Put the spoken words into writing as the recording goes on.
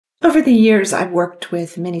Over the years, I've worked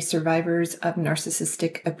with many survivors of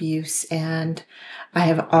narcissistic abuse, and I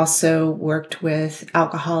have also worked with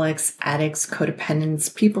alcoholics, addicts,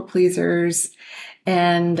 codependents, people pleasers.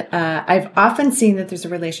 And I've often seen that there's a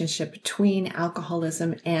relationship between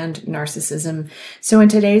alcoholism and narcissism. So in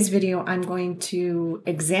today's video, I'm going to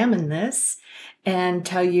examine this and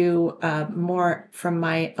tell you more from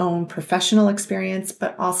my own professional experience,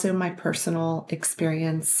 but also my personal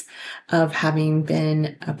experience of having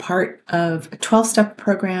been a part of a 12-step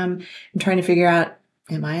program and trying to figure out,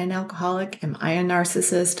 am I an alcoholic? Am I a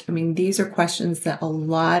narcissist? I mean, these are questions that a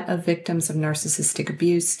lot of victims of narcissistic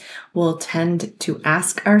abuse will tend to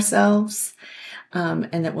ask ourselves,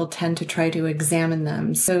 and that we'll tend to try to examine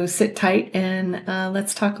them. So sit tight and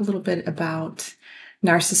let's talk a little bit about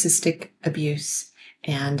narcissistic abuse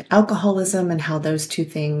and alcoholism and how those two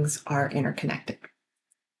things are interconnected.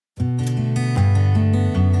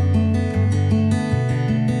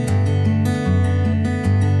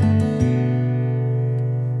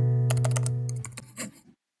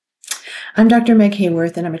 I'm Dr. Meg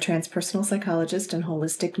Haworth, and I'm a transpersonal psychologist and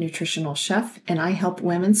holistic nutritional chef, and I help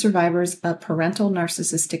women survivors of parental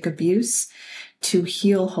narcissistic abuse to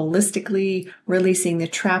heal holistically, releasing the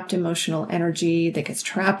trapped emotional energy that gets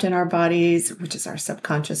trapped in our bodies, which is our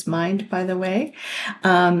subconscious mind, by the way.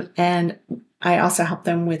 And I also help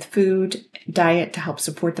them with food, diet to help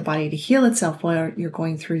support the body to heal itself while you're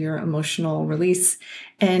going through your emotional release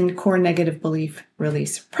and core negative belief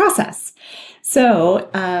release process. So,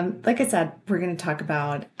 like I said, we're going to talk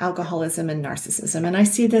about alcoholism and narcissism. And I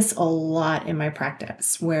see this a lot in my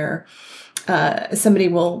practice where somebody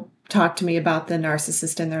will talk to me about the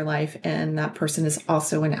narcissist in their life, and that person is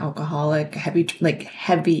also an alcoholic, heavy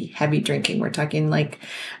drinking. We're talking like,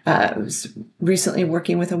 I was recently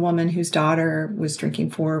working with a woman whose daughter was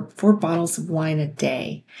drinking four bottles of wine a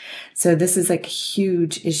day. So this is like a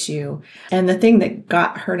huge issue. And the thing that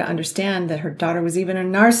got her to understand that her daughter was even a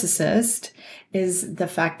narcissist is the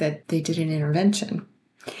fact that they did an intervention.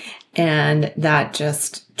 And that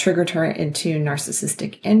just triggered her into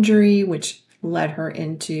narcissistic injury, which led her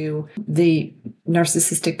into the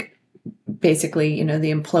narcissistic, basically,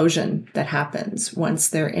 the implosion that happens once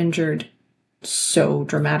they're injured so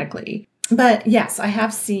dramatically. But yes, I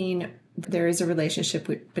have seen there is a relationship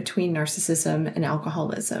between narcissism and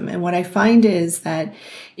alcoholism. And what I find is that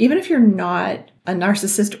even if you're not a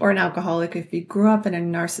narcissist or an alcoholic, if you grew up in a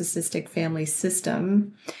narcissistic family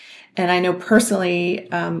system, and I know personally,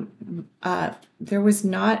 there was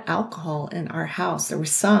not alcohol in our house. There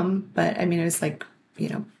was some, but I mean, it was like,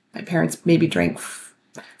 my parents maybe drank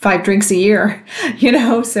 5 drinks a year,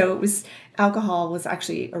 so alcohol was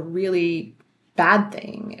actually a really bad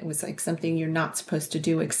thing. It was like something you're not supposed to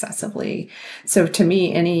do excessively. So to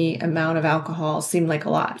me, any amount of alcohol seemed like a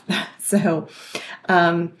lot. So,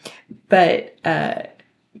 but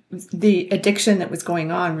the addiction that was going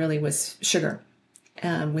on really was sugar.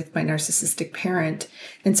 With my narcissistic parent.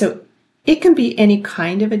 And so it can be any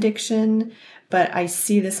kind of addiction, but I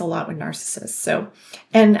see this a lot with narcissists. So,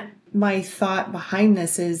 and my thought behind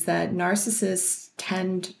this is that narcissists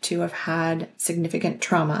tend to have had significant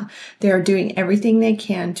trauma. They are doing everything they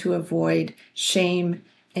can to avoid shame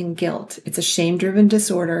and guilt. It's a shame-driven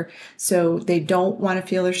disorder. So they don't want to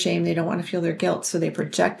feel their shame. They don't want to feel their guilt. So they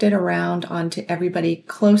project it around onto everybody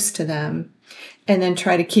close to them, and then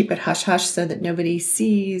try to keep it hush-hush so that nobody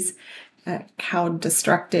sees how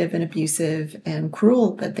destructive and abusive and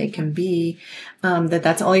cruel that they can be,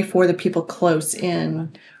 that's only for the people close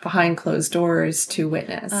in behind closed doors to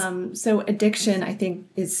witness. So addiction, I think,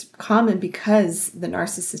 is common because the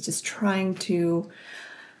narcissist is trying to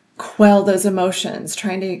quell those emotions,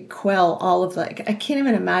 trying to quell all of I can't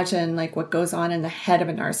even imagine what goes on in the head of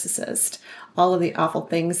a narcissist. All of the awful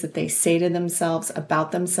things that they say to themselves,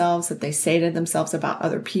 that they say to themselves about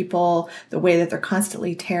other people, the way that they're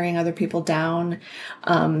constantly tearing other people down.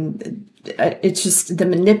 It's just the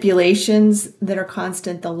manipulations that are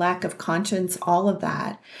constant, the lack of conscience, all of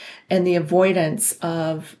that, and the avoidance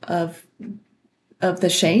of the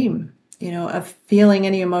shame, of feeling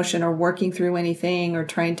any emotion or working through anything or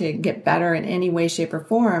trying to get better in any way, shape, or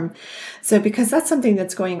form. So because that's something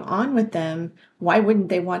that's going on with them, why wouldn't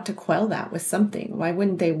they want to quell that with something? Why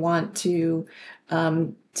wouldn't they want to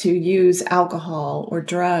use alcohol or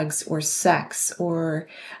drugs or sex or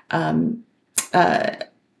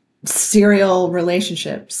serial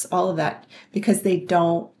relationships, all of that, because they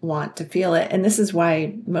don't want to feel it. And this is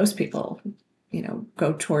why most people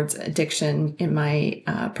go towards addiction, in my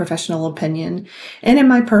professional opinion and in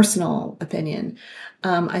my personal opinion.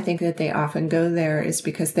 I think that they often go there is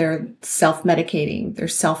because they're self-medicating, they're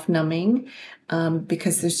self-numbing,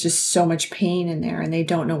 because there's just so much pain in there and they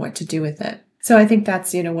don't know what to do with it. So I think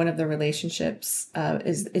that's, one of the relationships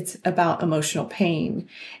is it's about emotional pain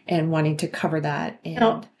and wanting to cover that.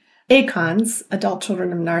 And ACONs, adult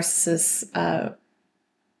children of narcissists,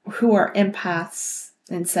 who are empaths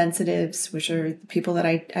and sensitives, which are the people that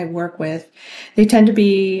I work with, they tend to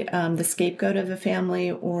be the scapegoat of the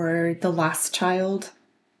family or the lost child.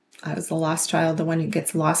 I was the lost child, the one who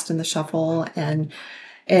gets lost in the shuffle and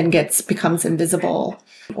becomes invisible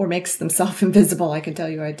or makes themselves invisible. I can tell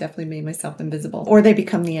you I definitely made myself invisible. Or they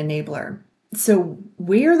become the enabler. So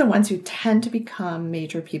we're the ones who tend to become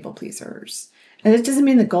major people pleasers. And it doesn't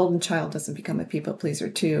mean the golden child doesn't become a people pleaser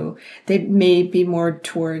too. They may be more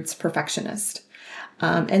towards perfectionist.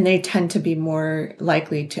 And they tend to be more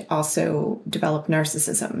likely to also develop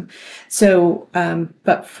narcissism. So,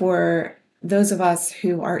 but for those of us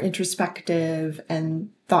who are introspective and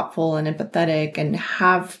thoughtful and empathetic and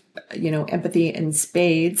have, empathy in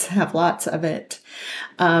spades, have lots of it,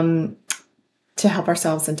 to help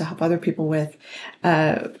ourselves and to help other people with,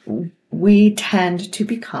 we tend to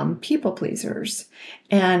become people pleasers.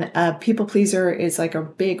 And a people pleaser is like a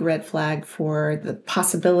big red flag for the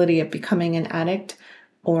possibility of becoming an addict,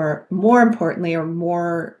 or more importantly, or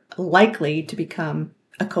more likely to become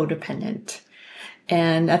a codependent.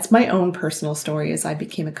 And that's my own personal story, as I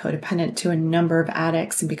became a codependent to a number of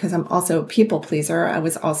addicts. And because I'm also a people pleaser, I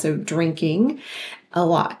was also drinking a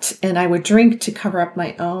lot. And I would drink to cover up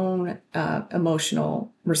my own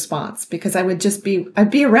emotional response, because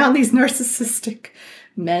I'd be around these narcissistic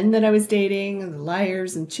men that I was dating,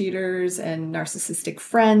 liars and cheaters and narcissistic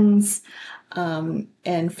friends,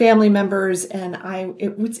 and family members. And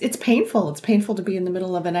it's painful. It's painful to be in the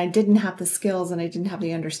middle of it. And I didn't have the skills and I didn't have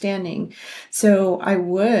the understanding. So I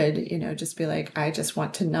would, just be like, I just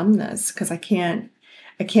want to numb this because I can't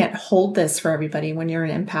hold this for everybody. When you're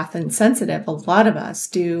an empath and sensitive, a lot of us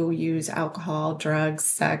do use alcohol, drugs,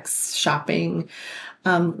 sex, shopping,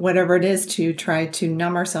 whatever it is, to try to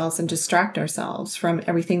numb ourselves and distract ourselves from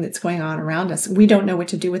everything that's going on around us. We don't know what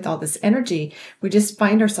to do with all this energy. We just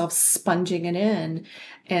find ourselves sponging it in.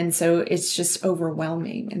 And so it's just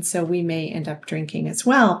overwhelming. And so we may end up drinking as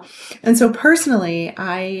well. And so personally,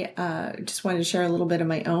 I just wanted to share a little bit of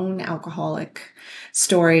my own alcoholic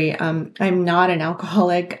story. I'm not an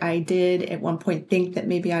alcoholic. I did at one point think that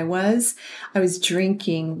maybe I was. I was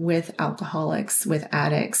drinking with alcoholics, with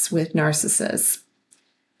addicts, with narcissists.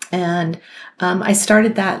 And I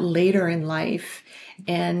started that later in life.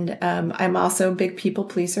 And I'm also a big people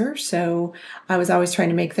pleaser. So I was always trying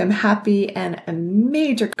to make them happy, and a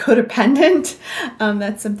major codependent.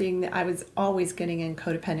 That's something that I was always getting in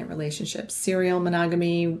codependent relationships, serial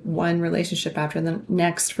monogamy, one relationship after the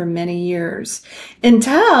next for many years,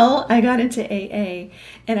 until I got into AA.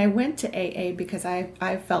 And I went to AA because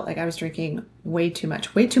I felt like I was drinking way too much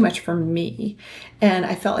for me. And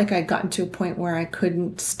I felt like I'd gotten to a point where I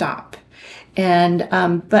couldn't stop. And,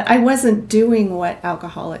 but I wasn't doing what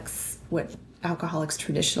alcoholics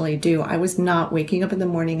traditionally do. I was not waking up in the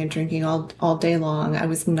morning and drinking all day long. I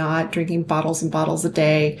was not drinking bottles and bottles a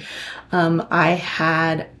day. I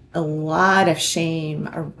had a lot of shame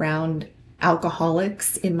around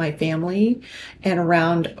alcoholics in my family and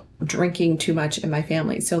around drinking too much in my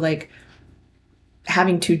family. So like,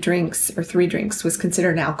 having 2 drinks or 3 drinks was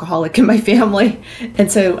considered an alcoholic in my family.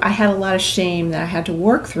 And so I had a lot of shame that I had to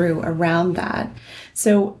work through around that.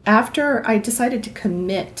 So after I decided to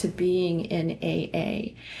commit to being in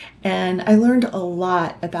AA, and I learned a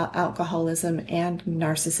lot about alcoholism and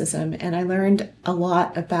narcissism, and I learned a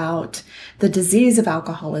lot about the disease of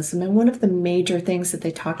alcoholism. And one of the major things that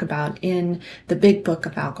they talk about in the big book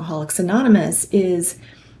of Alcoholics Anonymous is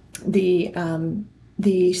the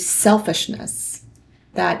selfishness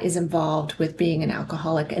that is involved with being an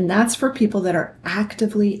alcoholic. And that's for people that are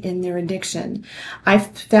actively in their addiction. I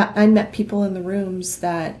met people in the rooms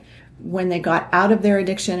that when they got out of their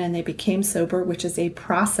addiction and they became sober, which is a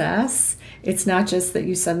process, it's not just that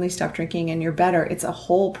you suddenly stop drinking and you're better. It's a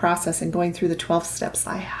whole process, and going through the 12 steps.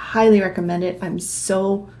 I highly recommend it. I'm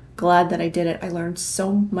so glad that I did it. I learned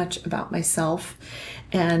so much about myself,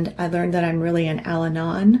 and I learned that I'm really an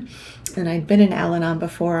Al-Anon, and I'd been in Al-Anon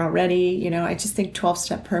before already. I just think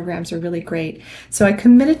 12-step programs are really great. So I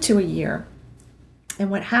committed to a year. And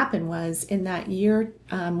what happened was, in that year,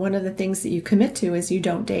 one of the things that you commit to is you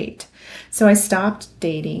don't date. So I stopped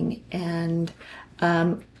dating, and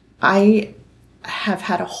I have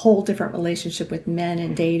had a whole different relationship with men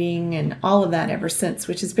and dating and all of that ever since,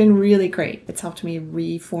 which has been really great. It's helped me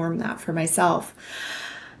reform that for myself.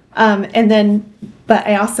 But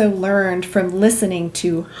I also learned from listening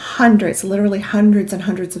to literally hundreds and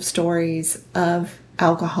hundreds of stories of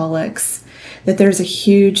alcoholics, that there's a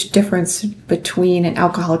huge difference between an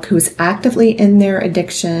alcoholic who's actively in their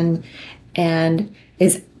addiction and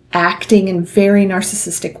is acting in very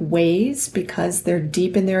narcissistic ways because they're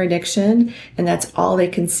deep in their addiction and that's all they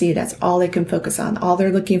can see, that's all they can focus on. All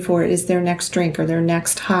they're looking for is their next drink or their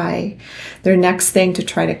next high, their next thing to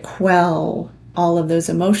try to quell all of those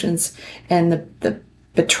emotions and the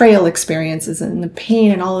betrayal experiences and the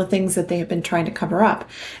pain and all the things that they have been trying to cover up.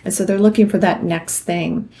 And so they're looking for that next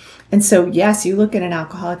thing. And so, yes, you look at an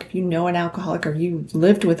alcoholic, if you know an alcoholic or you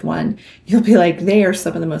lived with one, you'll be like, they are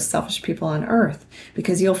some of the most selfish people on earth,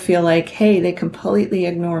 because you'll feel like, hey, they completely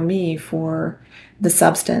ignore me for the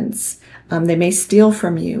substance. They may steal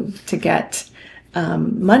from you to get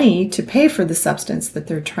money to pay for the substance that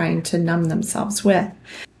they're trying to numb themselves with.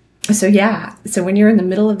 So yeah, so when you're in the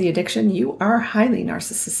middle of the addiction, you are highly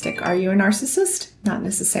narcissistic. Are you a narcissist? Not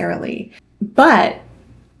necessarily. But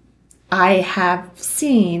I have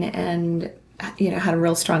seen and, had a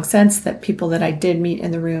real strong sense that people that I did meet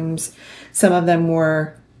in the rooms, some of them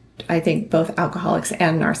were, I think, both alcoholics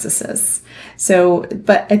and narcissists. So,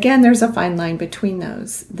 but again, there's a fine line between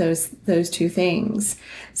those two things.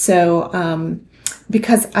 So,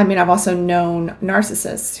 because, I've also known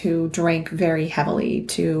narcissists who drank very heavily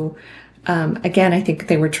to, again, I think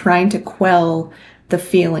they were trying to quell the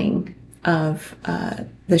feeling of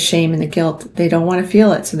the shame and the guilt. They don't want to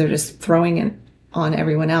feel it, so they're just throwing it on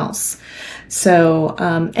everyone else. So,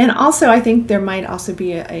 and also I think there might also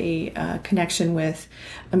be a connection with,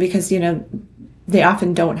 because, they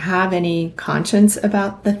often don't have any conscience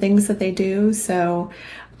about the things that they do. So,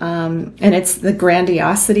 and it's the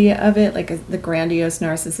grandiosity of it, like the grandiose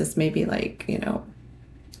narcissist may be like,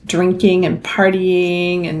 drinking and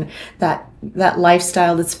partying and that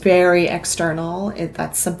lifestyle that's very external.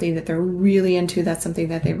 That's something that they're really into. That's something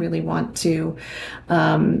that they really want to,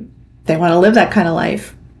 they want to live that kind of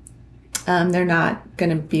life. They're not going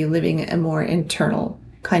to be living a more internal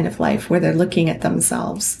kind of life where they're looking at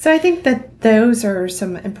themselves. So I think that those are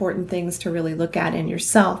some important things to really look at in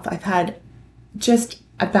yourself. I've had just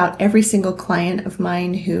about every single client of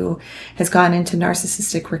mine who has gone into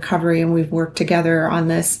narcissistic recovery, and we've worked together on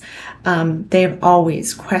this, they have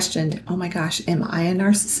always questioned, oh my gosh, am I a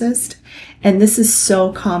narcissist? And this is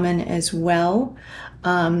so common as well.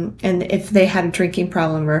 And if they had a drinking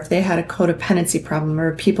problem, or if they had a codependency problem,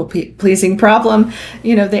 or a people-pleasing problem,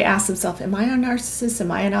 they ask themselves, am I a narcissist?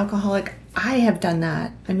 Am I an alcoholic? I have done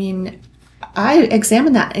that. I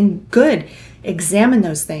examine that, and good. Examine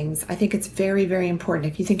those things. I think it's very, very important.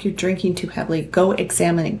 If you think you're drinking too heavily, go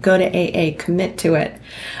examine it. Go to AA, commit to it.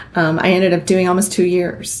 I ended up doing almost 2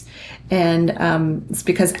 years. And it's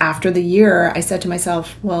because after the year, I said to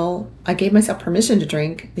myself, well, I gave myself permission to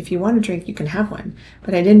drink. If you want to drink, you can have one.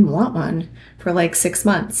 But I didn't want one for like 6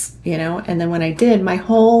 months, And then when I did, my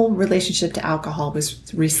whole relationship to alcohol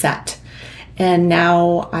was reset. And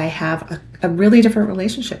now I have a really different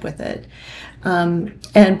relationship with it.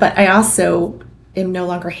 But I also am no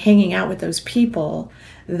longer hanging out with those people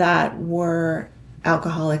that were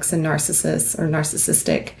alcoholics and narcissists or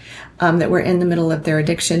narcissistic, that were in the middle of their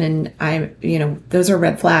addiction. And those are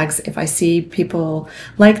red flags. If I see people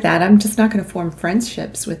like that, I'm just not going to form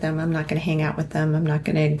friendships with them. I'm not going to hang out with them. I'm not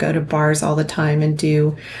going to go to bars all the time and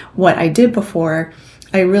do what I did before.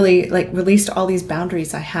 I really released all these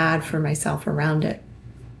boundaries I had for myself around it.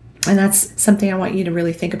 And that's something I want you to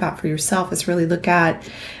really think about for yourself, is really look at,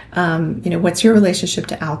 what's your relationship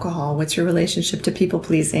to alcohol? What's your relationship to people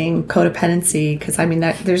pleasing, codependency? Because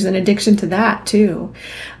there's an addiction to that too.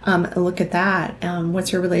 Look at that.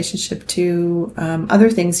 What's your relationship to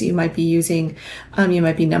other things that you might be using? You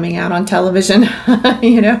might be numbing out on television,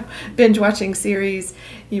 binge watching series.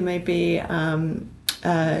 You might be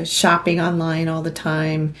shopping online all the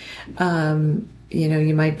time.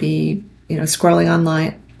 You might be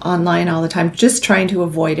scrolling online all the time, just trying to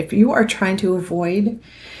avoid. If you are trying to avoid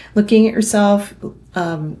looking at yourself,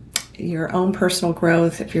 your own personal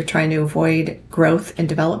growth, if you're trying to avoid growth and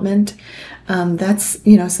development, that's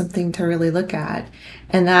something to really look at.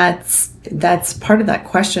 And that's part of that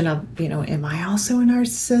question of am I also a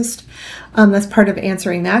narcissist? That's part of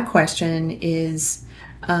answering that question, is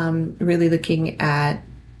really looking at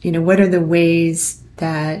what are the ways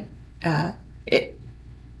that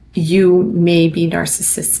you may be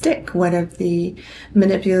narcissistic. What are the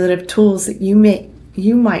manipulative tools that you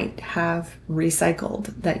might have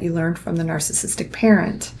recycled that you learned from the narcissistic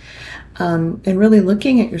parent? And really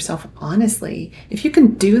looking at yourself honestly. If you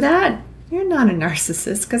can do that, you're not a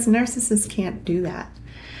narcissist, because narcissists can't do that.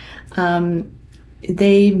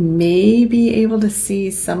 they may be able to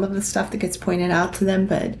see some of the stuff that gets pointed out to them,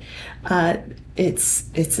 but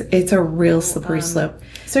it's a real slippery slope.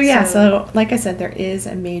 So like I said, there is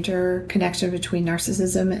a major connection between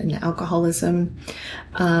narcissism and alcoholism.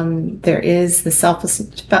 There is the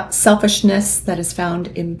selfishness that is found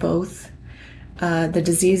in both the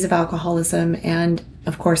disease of alcoholism and,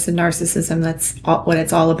 of course, the narcissism. That's what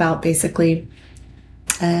it's all about, basically.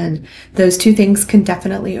 And those two things can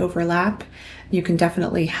definitely overlap. You can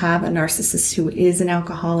definitely have a narcissist who is an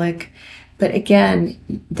alcoholic. But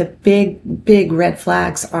again, the big red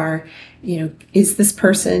flags are, is this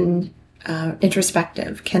person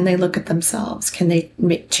introspective? Can they look at themselves? Can they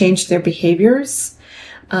change their behaviors?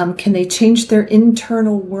 Can they change their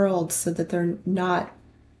internal world so that they're not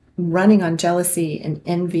running on jealousy and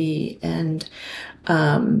envy and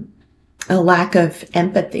a lack of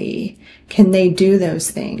empathy? Can they do those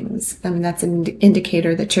things? I mean, that's an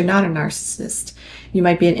indicator that you're not a narcissist. You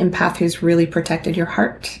might be an empath who's really protected your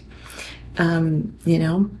heart.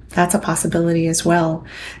 That's a possibility as well.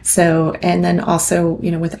 So, and then also,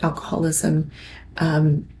 with alcoholism,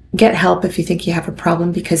 get help if you think you have a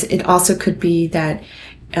problem, because it also could be that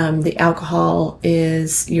the alcohol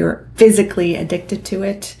you're physically addicted to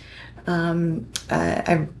it.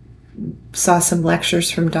 I saw some lectures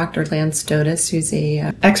from Dr. Lance Dotis, who's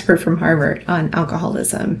a expert from Harvard on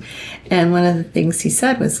alcoholism. And one of the things he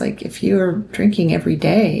said was, like, if you're drinking every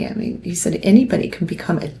day, I mean, he said anybody can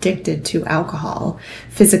become addicted to alcohol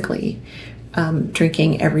physically,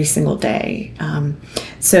 drinking every single day.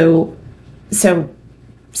 So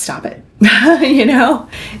stop it.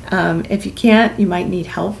 If you can't, you might need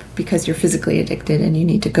help because you're physically addicted and you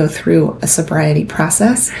need to go through a sobriety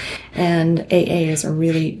process. And AA is a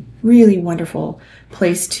really, really wonderful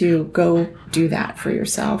place to go do that for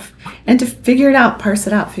yourself and to figure it out, parse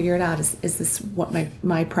it out, figure it out. Is this what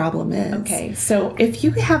my problem is? Okay, so if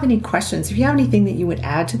you have any questions, if you have anything that you would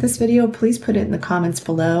add to this video, please put it in the comments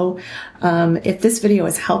below. If this video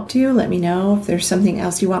has helped you, let me know. If there's something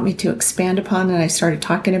else you want me to expand upon that I started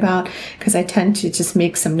talking about, because I tend to just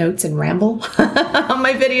make some notes and ramble on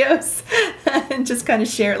my videos and just kind of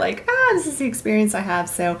share, like, this is the experience I have.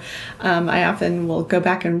 So I often will go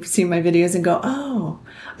back and see my videos and go, oh,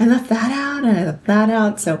 I left that out and I left that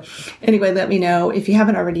out. So anyway, let me know. If you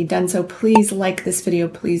haven't already done so, please like this video.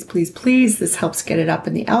 Please, please, please. This helps get it up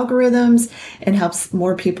in the algorithms and helps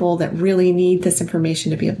more people that really need this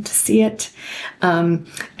information to be able to see it.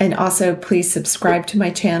 And also, please subscribe to my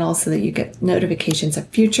channel so that you get notifications of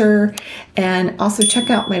future. And also check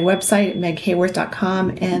out my website at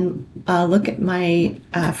meghaworth.com and look at my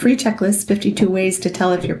free checklist, 52 ways to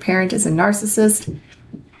tell if your parent is a narcissist.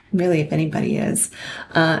 Really, if anybody is.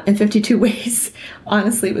 In 52 ways,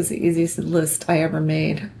 honestly, it was the easiest list I ever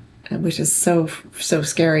made, which is so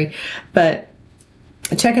scary. But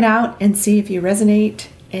check it out and see if you resonate.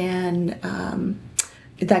 And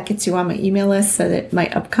that gets you on my email list so that my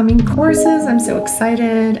upcoming courses, I'm so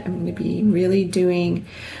excited. I'm going to be really doing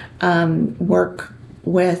work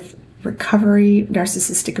with recovery,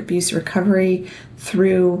 narcissistic abuse recovery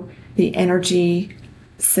through the energy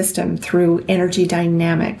system, through energy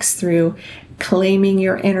dynamics, through claiming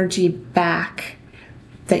your energy back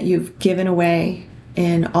that you've given away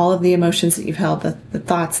in all of the emotions that you've held, the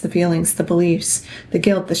thoughts, the feelings, the beliefs, the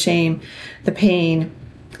guilt, the shame, the pain,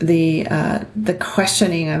 the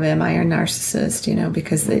questioning of, am I a narcissist?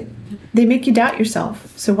 Because they make you doubt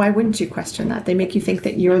yourself. So why wouldn't you question that? They make you think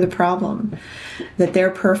that you're the problem, that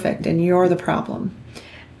they're perfect and you're the problem.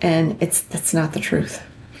 And that's not the truth.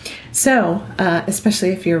 So,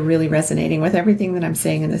 especially if you're really resonating with everything that I'm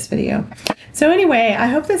saying in this video. So anyway, I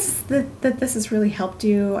hope that this has really helped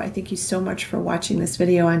you. I thank you so much for watching this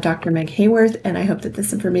video. I'm Dr. Meg Haworth, and I hope that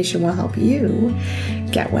this information will help you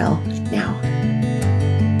get well now.